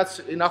 seconds, and that's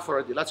enough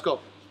already. Let's go.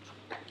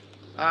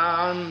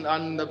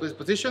 And the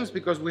positions,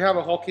 because we have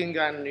a hawking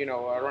and, you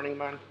know, a running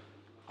man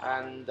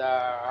and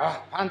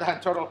panda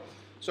and turtle.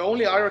 So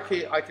only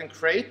hierarchy I can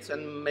create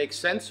and make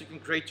sense. You can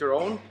create your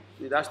own.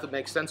 It has to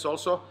make sense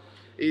also.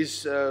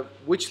 Is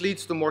which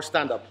leads to more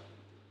stand-up.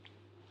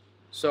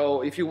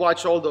 So if you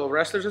watch all the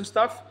wrestlers and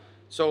stuff,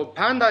 so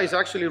panda is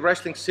actually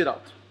wrestling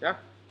sit-out, yeah?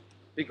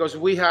 Because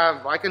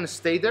I can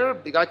stay there,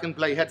 the guy can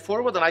play head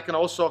forward, and I can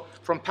also,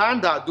 from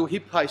panda, do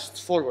hip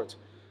heists forward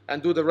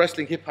and do the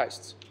wrestling hip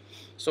heists.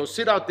 So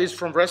sit-out is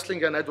from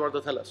wrestling and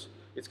Eduardo Tellez.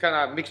 It's kind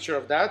of a mixture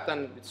of that,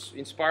 and it's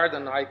inspired,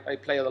 and I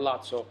play it a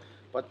lot. So,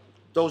 but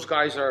those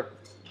guys are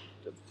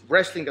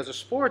wrestling as a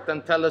sport,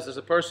 and Tellez as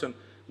a person.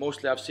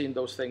 Mostly I've seen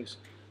those things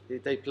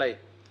they play.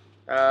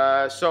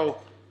 So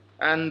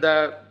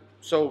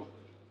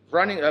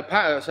running,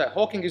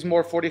 hawking is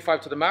more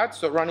 45 to the mat,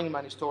 so running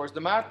man is towards the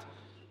mat.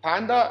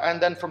 Panda,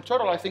 and then from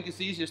turtle, I think it's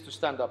easiest to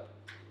stand up.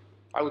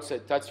 I would say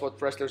that's what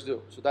wrestlers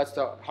do. So that's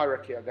the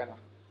hierarchy again.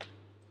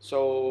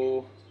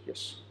 So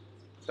yes,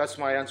 that's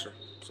my answer.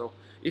 So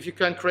if you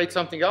can create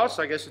something else,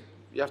 I guess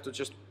you have to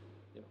just,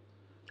 you know,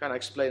 kind of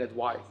explain it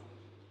why.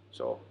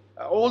 So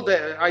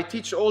I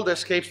teach all the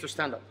escapes to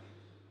stand up.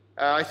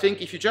 I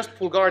think if you just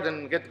pull guard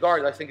and get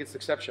guard, I think it's the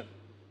exception.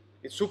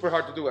 It's super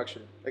hard to do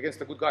actually against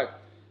a good guy,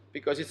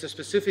 because it's a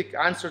specific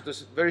answer to a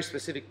very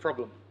specific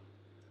problem.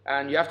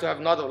 And you have to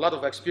have not a lot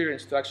of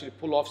experience to actually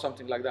pull off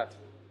something like that.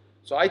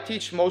 So I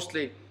teach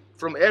mostly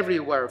from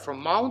everywhere, from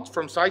mount,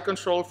 from side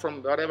control,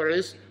 from whatever it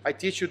is. I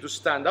teach you to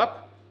stand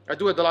up. I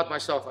do it a lot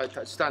myself.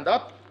 I stand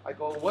up, I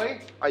go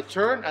away, I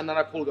turn, and then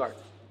I pull guard.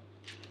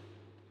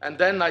 And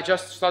then I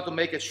just start to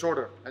make it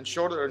shorter and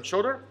shorter and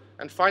shorter.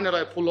 And finally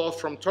I pull off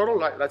from turtle,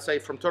 like, let's say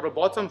from turtle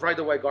bottom, right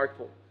away guard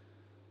pull.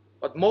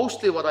 But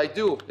mostly what I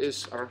do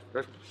is,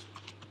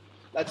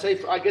 let's say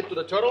if I get to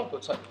the turtle,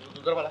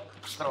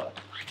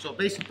 so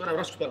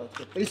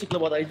basically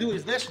what I do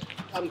is this,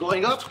 I'm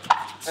going up,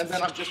 and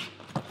then I'm just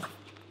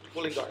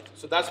pulling guard.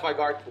 So that's my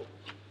guard pull.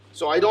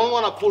 So I don't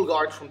want to pull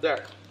guard from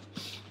there.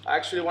 I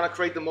actually want to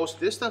create the most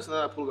distance, and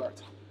then I pull guard.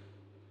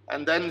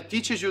 And then it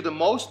teaches you the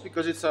most,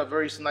 because it's a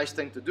very nice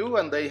thing to do,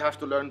 and they have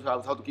to learn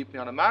how to keep me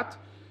on a mat,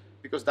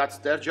 because that's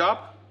their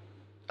job.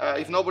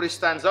 If nobody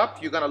stands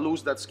up, you're going to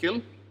lose that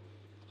skill,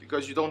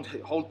 because you don't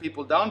hold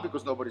people down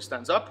because nobody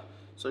stands up.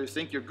 So you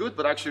think you're good,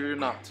 but actually you're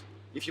not.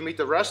 If you meet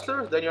a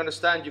wrestler, then you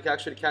understand you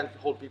actually can't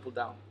hold people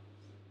down.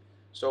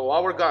 So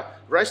our guy,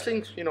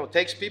 wrestling, you know,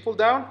 takes people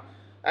down,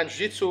 and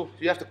jiu-jitsu,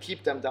 you have to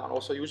keep them down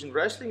also using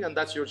wrestling, and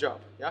that's your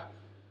job, yeah?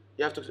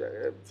 You have to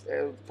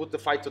put the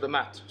fight to the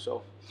mat.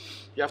 So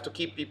you have to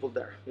keep people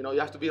there. You know, you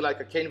have to be like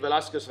a Cain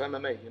Velasquez of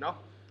MMA, you know?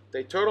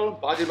 They turtle,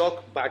 body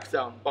lock, back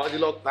down,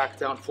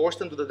 force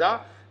them to the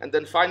down, and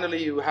then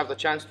finally you have the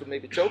chance to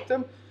maybe choke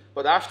them,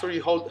 but after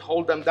you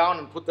hold them down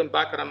and put them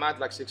back on a mat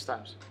like 6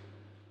 times.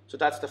 So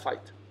that's the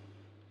fight.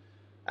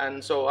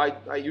 And so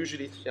I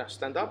usually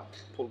stand up,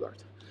 pull guard.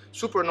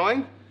 Super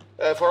annoying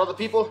for other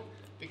people,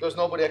 because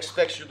nobody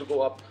expects you to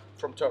go up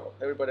from turtle.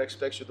 Everybody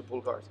expects you to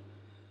pull guard.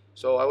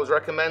 So I would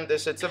recommend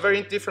this. It's a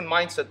very different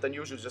mindset than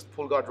usually just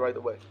pull guard right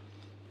away.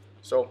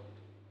 So,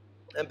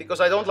 and because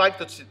I don't like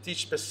to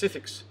teach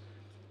specifics,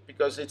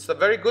 because it's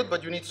very good,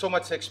 but you need so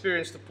much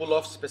experience to pull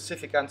off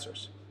specific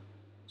answers.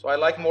 So I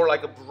like more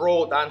like a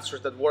broad answer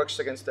that works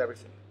against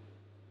everything.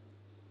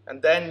 And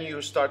then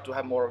you start to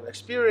have more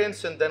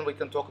experience, and then we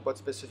can talk about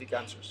specific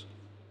answers.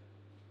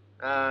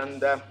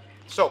 And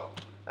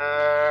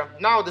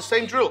now the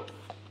same drill,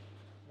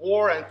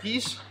 War and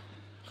Peace.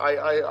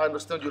 I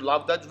understand you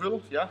love that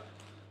drill, yeah?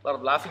 A lot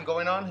of laughing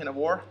going on in a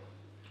war.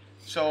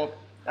 So,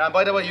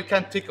 by the way, you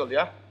can't tickle,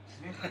 yeah?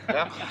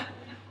 Yeah?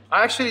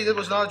 Actually, there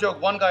was not a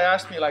joke. One guy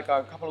asked me like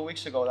a couple of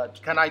weeks ago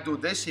that, can I do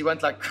this? He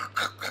went like,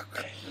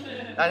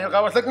 and I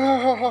was like,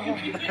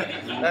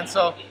 and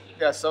so,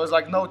 yeah, so it's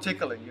like no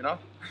tickling, you know?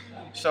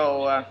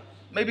 So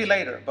maybe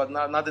later, but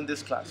not in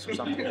this class or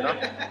something, you know?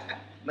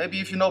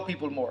 Maybe if you know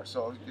people more,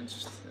 so you can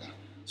just, yeah.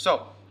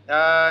 So,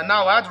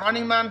 now add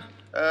running man,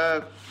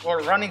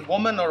 or running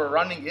woman, or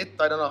running it.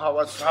 I don't know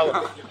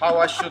how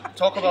I should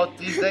talk about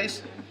these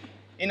days.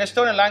 In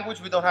Estonian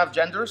language, we don't have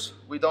genders.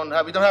 We don't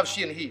have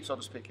she and he, so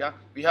to speak. Yeah,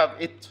 we have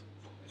it.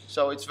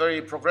 So it's very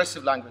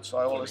progressive language. So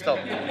I always tell.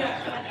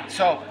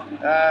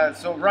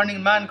 So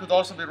running man could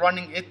also be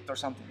running it or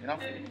something. You know.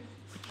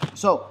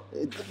 So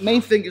the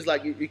main thing is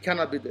like you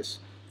cannot be this.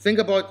 Think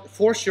about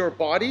force your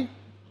body.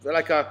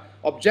 Like a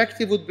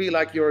objective would be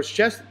like your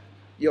chest.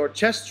 Your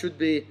chest should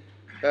be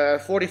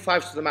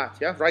 45 to the mat.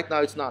 Yeah. Right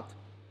now it's not.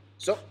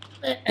 So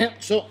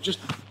just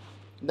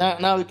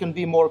now you can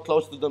be more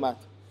close to the mat.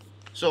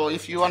 So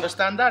if you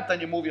understand that, then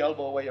you move your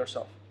elbow away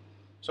yourself.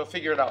 So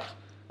figure it out.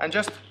 And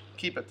just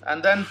keep it.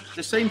 And then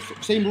the same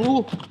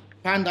rule,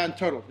 panda and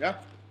turtle, yeah?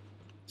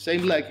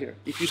 Same leg here.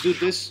 If you do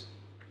this,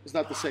 it's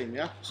not the same,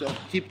 yeah? So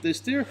keep this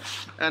there,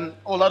 and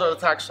all other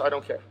attacks, I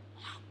don't care.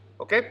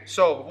 Okay,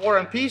 so war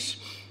and peace.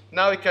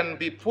 Now you can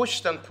be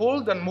pushed and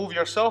pulled and move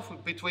yourself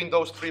between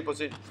those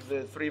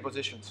the three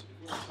positions.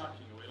 If we're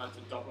attacking, are we allowed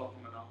to double up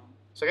on an arm?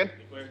 Second?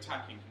 If we're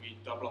attacking, can we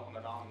double up on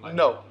an arm? Like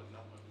No.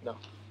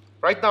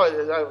 Right now,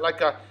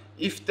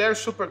 if they're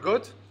super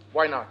good,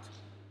 why not?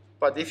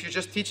 But if you're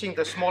just teaching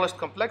the smallest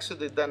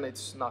complexity, then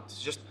it's not.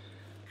 It's just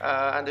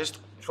and just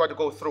try to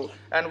go through.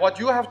 And what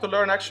you have to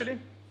learn actually,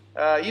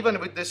 even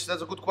with this,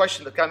 that's a good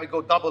question. That can we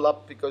go double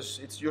up because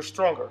you're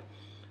stronger?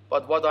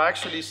 But what I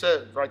actually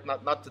said, right,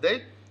 not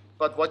today,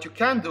 but what you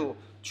can do,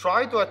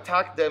 try to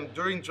attack them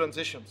during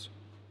transitions,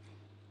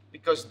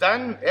 because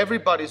then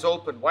everybody's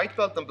open, white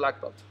belt and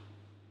black belt.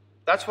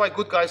 That's why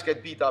good guys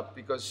get beat up,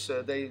 because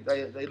they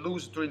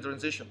lose during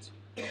transitions.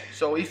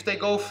 So if they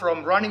go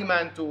from running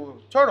man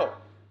to turtle,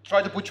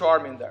 try to put your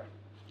arm in there.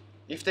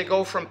 If they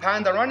go from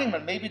panda running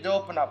man, maybe they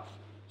open up.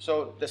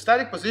 So the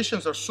static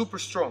positions are super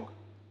strong.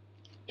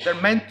 They're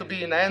meant to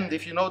be in end.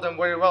 If you know them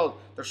very well,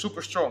 they're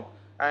super strong.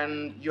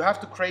 And you have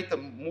to create a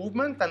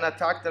movement and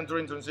attack them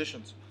during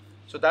transitions.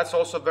 So that's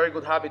also a very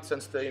good habit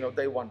since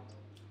day one.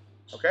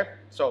 Okay,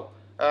 so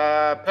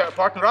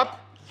partner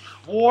up,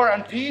 war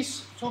and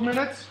peace, 2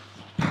 minutes.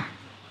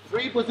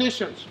 3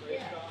 positions.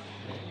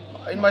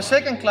 In my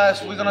second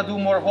class, we're gonna do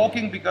more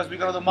hawking because we're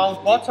gonna do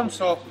mount bottom,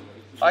 so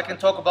I can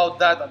talk about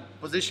that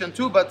position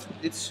too, but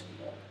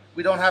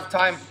we don't have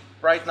time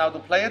right now to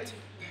play it,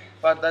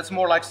 but that's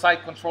more like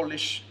side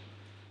control-ish.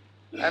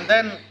 And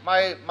then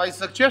my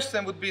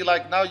suggestion would be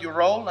like, now you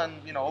roll and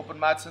open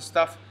mats and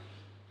stuff,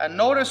 and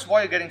notice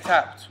why you're getting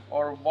tapped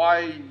or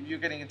why you're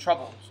getting in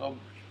trouble. So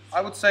I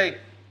would say,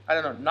 I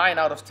don't know, 9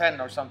 out of 10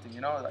 or something,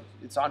 like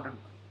it's underhook.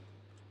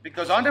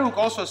 Because underhook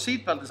also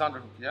seatbelt is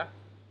underhook, yeah?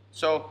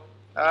 So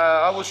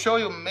I will show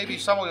you, maybe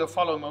some of you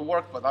follow my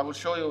work, but I will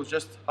show you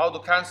just how to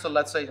cancel,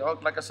 let's say,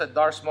 like I said,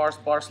 Dars, Mars,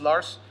 Bars,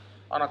 Lars,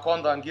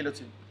 Anaconda, and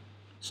Guillotine.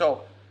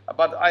 So,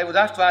 but I would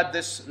have to add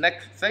this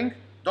neck thing.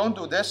 Don't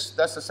do this,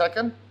 that's the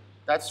second,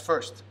 that's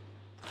first.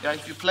 Yeah,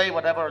 if you play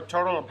whatever,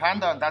 turtle or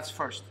panda, and that's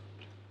first.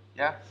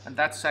 Yeah, and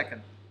that's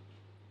second.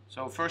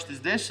 So first is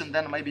this, and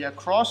then maybe a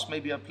cross,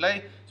 maybe a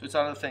play, so it's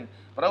another thing.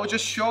 But I will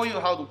just show you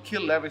how to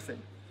kill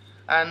everything.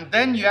 And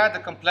then you add the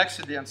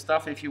complexity and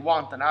stuff if you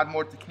want, and add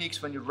more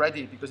techniques when you're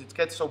ready, because it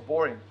gets so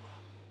boring.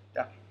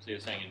 Yeah. So you're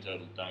saying in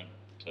turtle, don't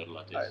turtle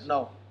like this?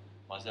 No.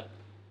 Why is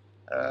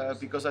that?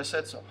 Because I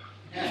said so.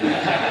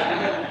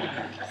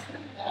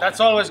 That's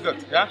always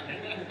good, yeah?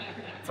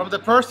 From the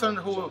person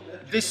who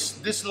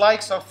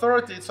dislikes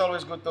authority, it's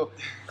always good to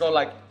go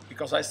like,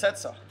 because I said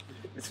so.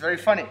 It's very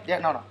funny. Yeah,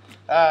 no.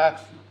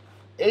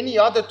 Any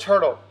other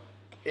turtle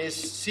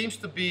seems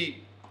to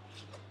be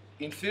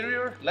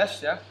inferior,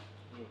 less, yeah,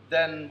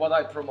 than what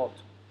I promote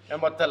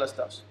and what Tellus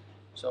does.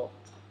 So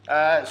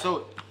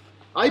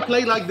I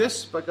play like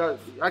this because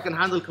I can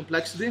handle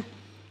complexity.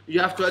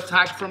 You have to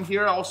attack from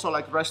here, also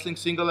like wrestling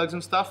single legs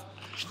and stuff.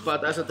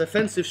 But as a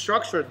defensive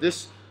structure,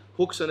 this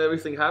hooks and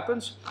everything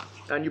happens,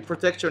 and you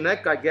protect your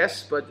neck, I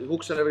guess, but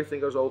hooks and everything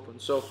goes open.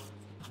 So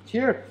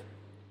here,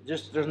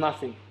 just there's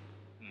nothing.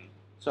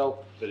 So.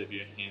 But if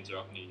your hands are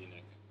up near your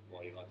neck, why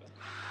are you like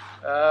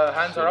that?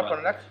 Hands are up on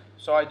the neck,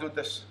 so I do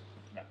this.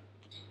 Yeah.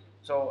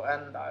 So,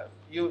 and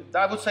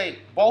I would say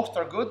both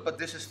are good, but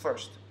this is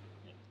first.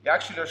 Yeah. You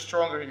actually are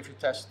stronger if you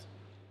test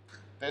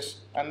this.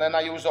 And then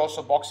I use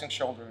also boxing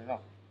shoulder,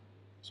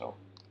 So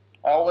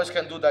I always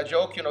can do that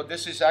joke,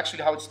 this is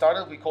actually how it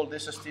started. We call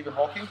this a Stephen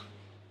Hawking.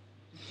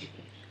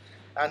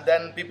 And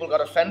then people got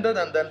offended,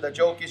 and then the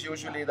joke is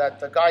usually that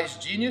the guy is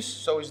genius,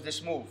 so is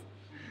this move.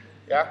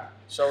 Yeah?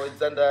 So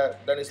then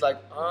it's like,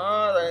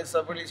 then it's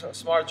a really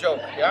smart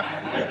joke,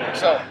 yeah?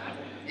 So,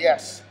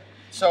 yes.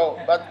 So,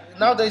 but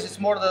nowadays it's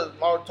more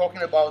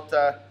talking about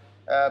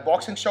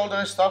boxing shoulder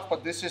and stuff,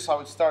 but this is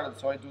how it started,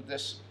 so I do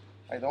this.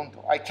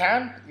 I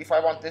can, if I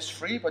want this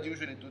free, but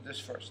usually do this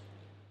first.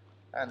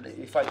 And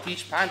if I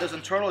teach pandas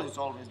and turtles, it's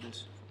always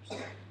this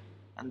first.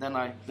 and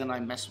then I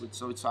mess with.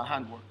 So it's a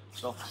handwork.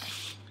 So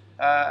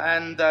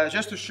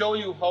just to show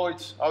you how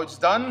it's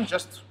done,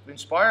 just to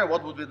inspire,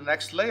 what would be the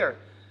next layer?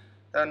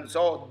 And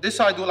so this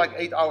I do like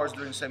 8 hours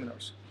during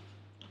seminars.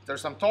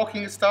 There's some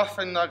talking stuff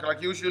and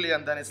like usually,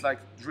 and then it's like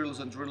drills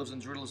and drills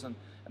and drills, and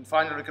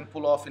finally we can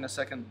pull off in a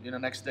second, in the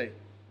next day.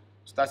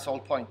 So that's the whole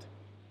point.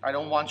 I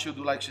don't want you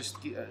to like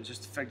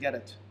just forget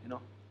it, you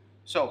know.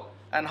 So,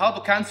 and how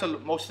to cancel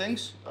most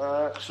things.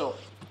 So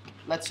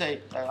let's say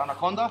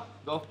anaconda,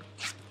 go.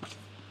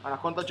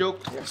 Anaconda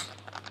joke, yes.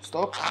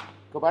 Stop,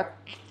 go back.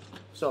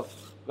 So,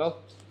 go.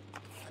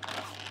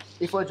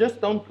 If I just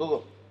don't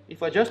go,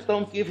 if I just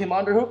don't give him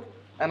underhook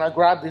and I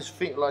grab his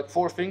like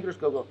 4 fingers,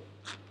 go.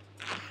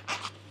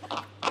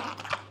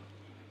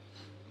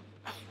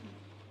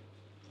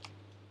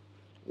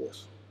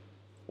 Yes.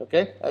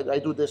 Okay, I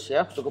do this,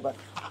 yeah, so go back.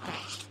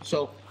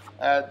 So,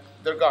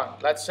 they're gone.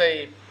 Let's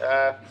say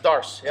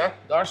Dars, yeah?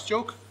 Dars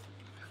joke.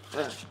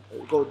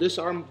 Go this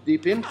arm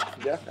deep in,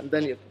 yeah, and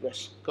then you,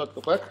 yes, go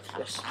back,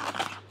 yes,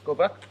 go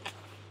back.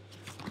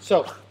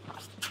 So,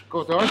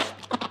 go Dars.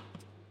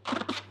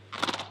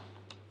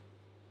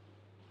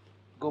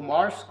 Go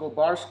Mars, go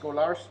Bars, go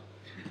Lars.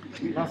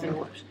 Nothing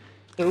works.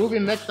 The ruby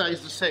necktie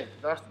is the same.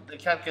 They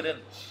can't get in.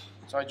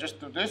 So I just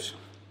do this,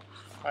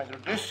 I do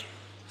this,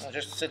 I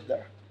just sit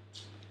there.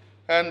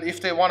 And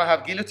if they want to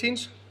have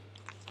guillotines,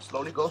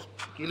 slowly go,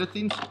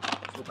 guillotines,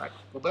 go back,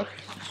 go back.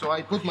 So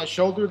I put my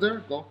shoulder there,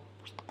 go.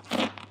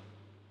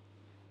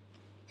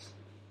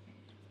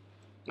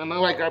 And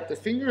now I grab the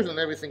fingers and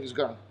everything is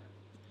gone.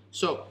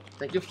 So,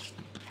 thank you.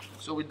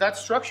 So with that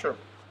structure,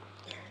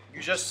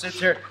 you just sit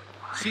here,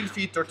 seal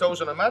feet or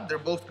toes on a mat, they're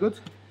both good.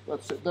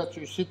 That's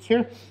you sit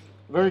here,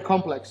 very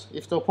complex.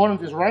 If the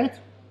opponent is right,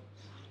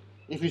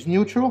 if he's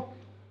neutral,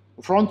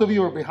 in front of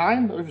you or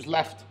behind, or if he's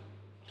left.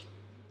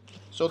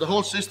 So the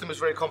whole system is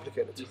very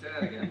complicated. You say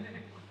that again?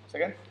 Say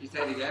again? You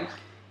say it again?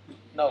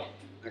 No.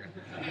 Okay.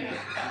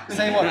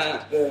 Same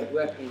what? The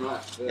left and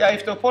right. Yeah,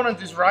 if the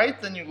opponent is right,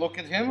 then you look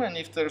at him, and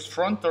if there's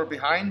front or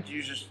behind,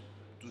 you just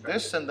do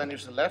this, and then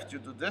if the left, you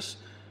do this.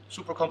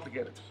 Super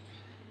complicated.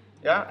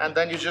 Yeah, and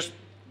then you just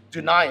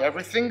deny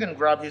everything and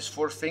grab his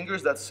 4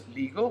 fingers. That's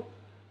legal,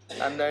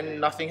 and then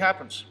nothing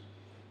happens.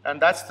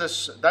 And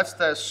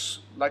that's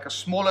like a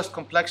smallest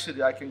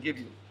complexity I can give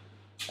you.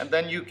 And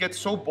then you get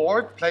so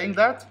bored playing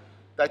that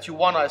you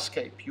want to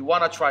escape. You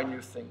want to try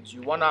new things.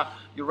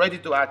 You're ready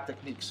to add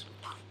techniques.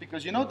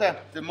 Because you know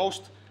that the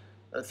most,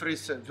 3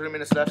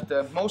 minutes left,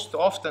 most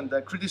often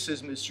the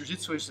criticism is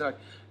jiu-jitsu is like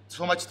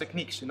so much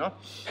techniques, you know.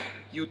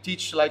 You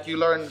teach, like you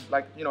learn,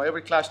 like, you know,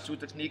 every class 2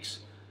 techniques.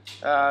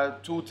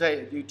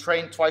 You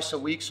train twice a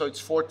week, so it's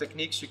 4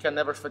 techniques you can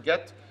never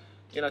forget.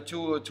 In a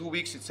 2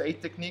 weeks, it's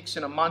 8 techniques.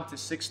 In a month,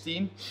 it's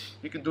 16.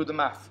 You can do the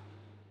math.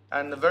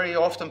 And very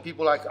often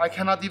people are like,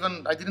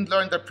 I didn't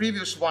learn the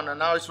previous one, and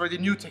now it's already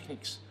new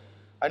techniques.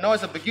 I know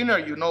as a beginner,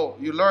 you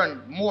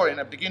learn more in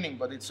the beginning,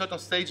 but at certain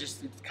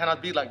stages, it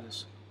cannot be like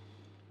this.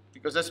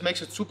 Because this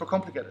makes it super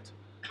complicated.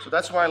 So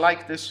that's why I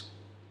like this.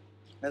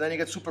 And then you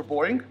get super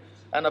boring.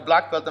 And a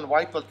black belt and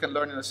white belt can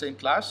learn in the same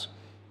class,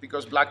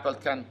 because black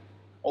belt can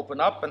open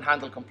up and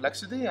handle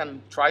complexity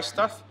and try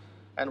stuff.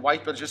 And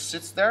white belt just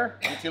sits there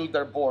until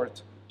they're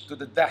bored to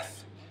the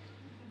death.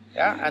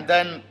 Yeah, and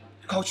then,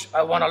 coach,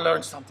 I want to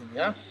learn something,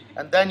 yeah?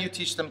 And then you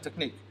teach them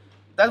technique.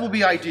 That would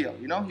be ideal,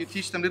 you know? You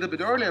teach them a little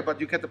bit earlier, but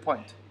you get the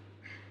point.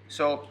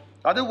 So,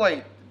 other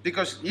way,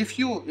 because if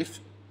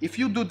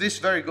you do this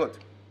very good,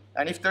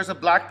 and if there's a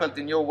black belt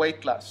in your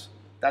weight class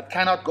that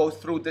cannot go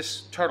through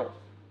this turtle,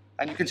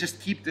 and you can just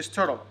keep this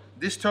turtle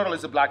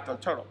is a black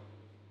belt turtle.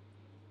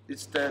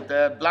 It's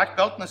the black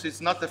beltness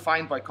is not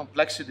defined by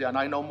complexity, and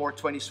I know more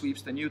 20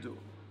 sweeps than you do.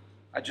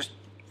 I just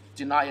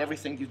deny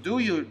everything you do,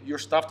 your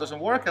stuff doesn't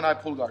work, and I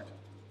pull guard.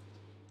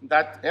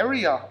 That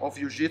area of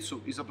your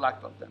jiu-jitsu is a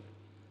black belt then.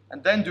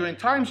 And then during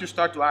times you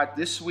start to add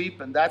this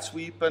sweep and that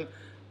sweep,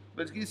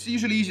 but it's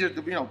usually easier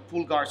to, you know,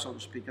 pull guard, so to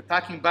speak.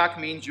 Attacking back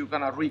means you're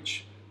gonna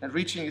reach, and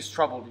reaching is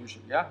trouble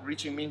usually, yeah?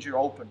 Reaching means you're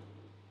open.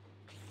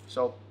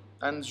 So,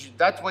 and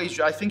that way,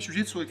 I think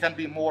jiu-jitsu can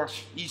be more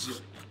easier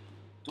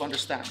to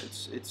understand.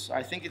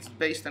 I think it's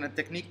based on a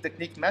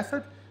technique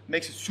method,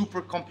 makes it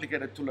super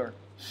complicated to learn.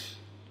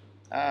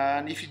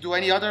 And if you do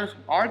any other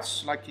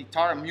arts, like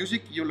guitar and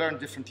music, you learn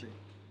differently.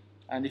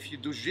 And if you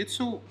do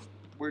jiu-jitsu,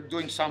 we're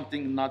doing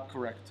something not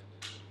correct.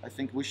 I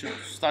think we should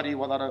study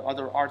what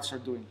other arts are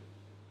doing.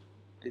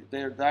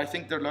 I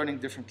think they're learning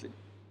differently.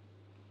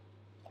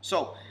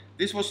 So,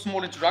 this was a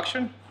small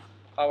introduction,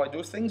 how I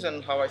do things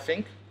and how I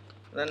think.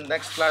 And then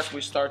next class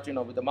we start, you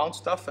know, with the mount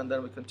stuff, and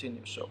then we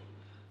continue.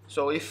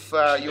 So if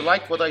you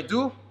like what I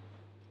do,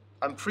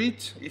 I'm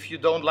Priit. If you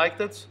don't like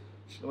it,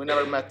 we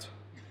never met.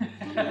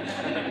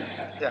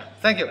 Yeah,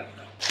 thank you.